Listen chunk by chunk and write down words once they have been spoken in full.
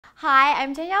Hi,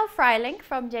 I'm Danielle Frylinck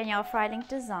from Danielle Frylinck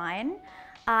Design.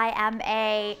 I am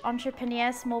an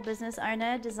entrepreneur, small business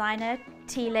owner, designer,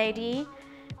 tea lady,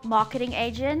 marketing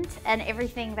agent, and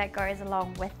everything that goes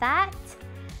along with that.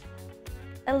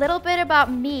 A little bit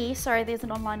about me. Sorry, there's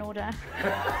an online order.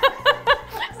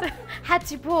 So, had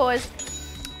to pause.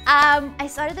 I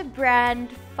started the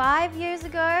brand 5 years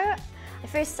ago. I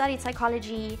first studied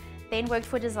psychology, then worked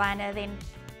for a designer, then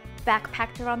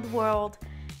backpacked around the world,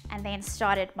 and then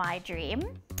started my dream.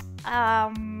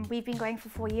 We've been going for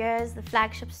 4 years. The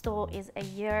flagship store is a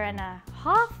year and a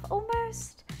half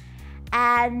almost.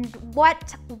 And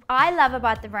what I love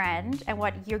about the brand, and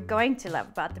what you're going to love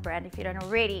about the brand if you don't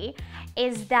already,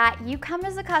 is that you come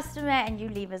as a customer and you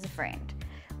leave as a friend.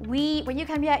 When you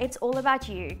come here, it's all about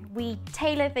you. We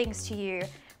tailor things to you.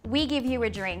 We give you a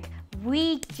drink.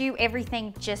 We do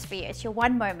everything just for you. It's your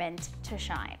one moment to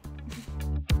shine.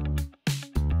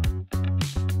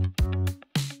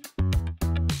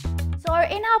 So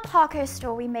in our Parkhurst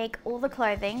store, we make all the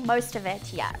clothing, most of it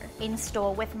here, in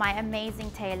store with my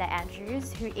amazing tailor,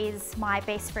 Andrews, who is my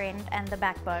best friend and the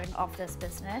backbone of this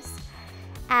business.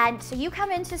 And so you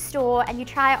come into store and you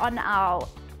try on our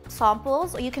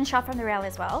samples, or you can shop from the rail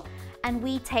as well, and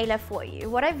we tailor for you.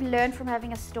 What I've learned from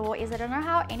having a store is I don't know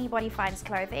how anybody finds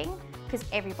clothing, because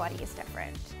everybody is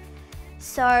different.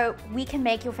 So we can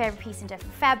make your favorite piece in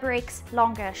different fabrics,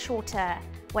 longer, shorter,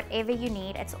 whatever you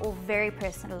need. It's all very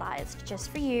personalized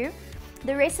just for you.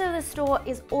 The rest of the store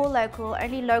is all local,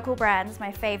 only local brands,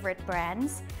 my favorite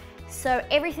brands. So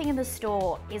everything in the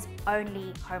store is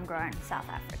only homegrown South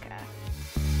Africa.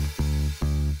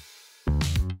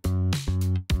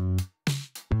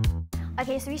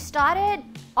 Okay, so we started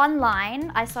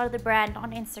online. I started the brand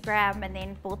on Instagram and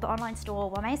then bought the online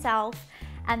store by myself.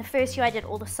 And the first year I did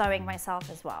all the sewing myself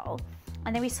as well.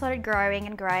 And then we started growing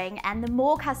and growing, and the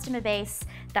more customer base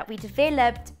that we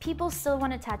developed, people still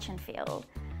want to touch and feel.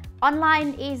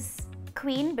 Online is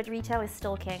queen, but retail is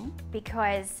still king,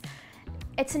 because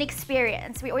it's an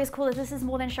experience. We always call it, this is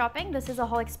more than shopping, this is a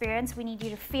whole experience. We need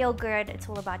you to feel good, it's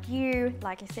all about you,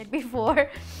 like I said before.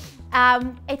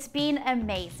 It's been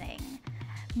amazing.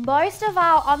 Most of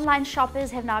our online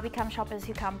shoppers have now become shoppers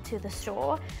who come to the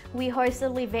store. We host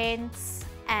little events,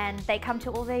 and they come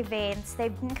to all the events.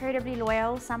 They're incredibly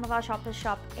loyal. Some of our shoppers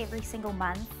shop every single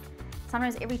month,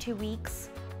 sometimes every 2 weeks.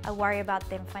 I worry about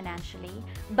them financially,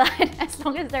 but as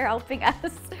long as they're helping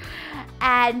us.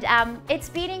 And it's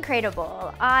been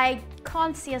incredible. I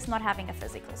can't see us not having a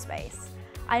physical space.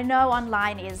 I know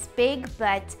online is big,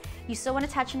 but you still want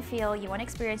to touch and feel, you want to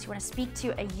experience, you want to speak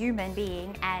to a human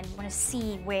being, and you want to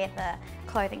see where the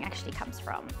clothing actually comes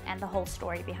from and the whole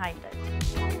story behind it.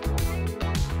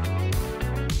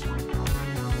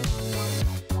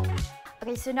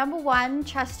 Okay, so number one,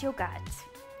 trust your gut.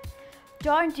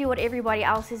 Don't do what everybody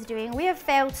else is doing. We have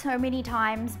failed so many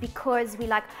times because we're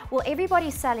like, well,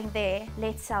 everybody's selling there,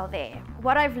 let's sell there.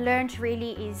 What I've learned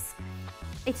really is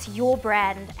it's your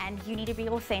brand and you need to be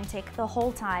authentic the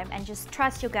whole time and just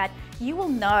trust your gut. You will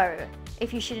know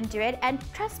if you shouldn't do it. And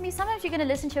trust me, sometimes you're gonna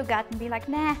listen to your gut and be like,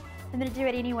 nah, I'm gonna do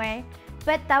it anyway.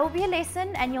 But that will be a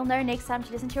lesson, and you'll know next time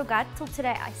to listen to your gut. Till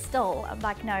today, I'm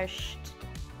like, no, shh.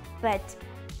 But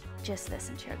just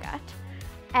listen to your gut.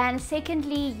 And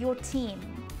secondly, your team.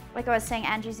 Like I was saying,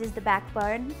 Andrews is the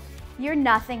backbone. You're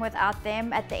nothing without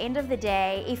them. At the end of the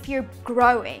day, if you're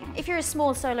growing, if you're a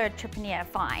small solo entrepreneur,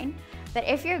 fine. But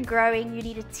if you're growing, you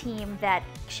need a team that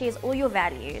shares all your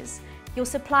values. Your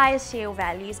suppliers share your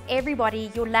values.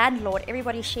 Everybody, your landlord,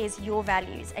 everybody shares your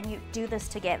values, and you do this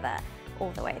together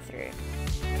all the way through.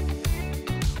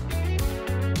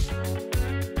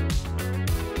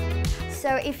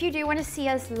 So if you do want to see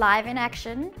us live in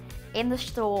action in the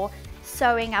store,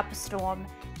 sewing up a storm,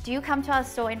 do come to our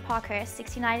store in Parkhurst,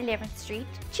 69 11th Street,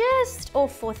 just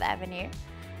off 4th Avenue.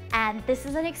 And this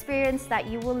is an experience that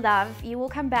you will love. You will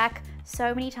come back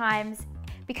so many times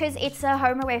because it's a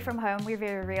home away from home. We're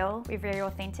very real, we're very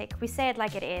authentic. We say it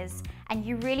like it is, and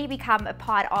you really become a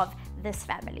part of this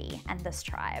family and this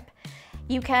tribe.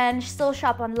 You can still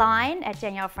shop online at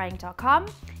daniellefrylinck.com.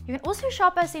 You can also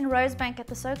shop us in Rosebank at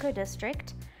the Soko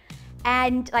district.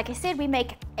 And like I said, we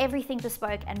make everything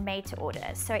bespoke and made to order.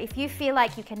 So if you feel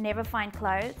like you can never find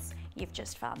clothes, you've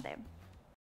just found them.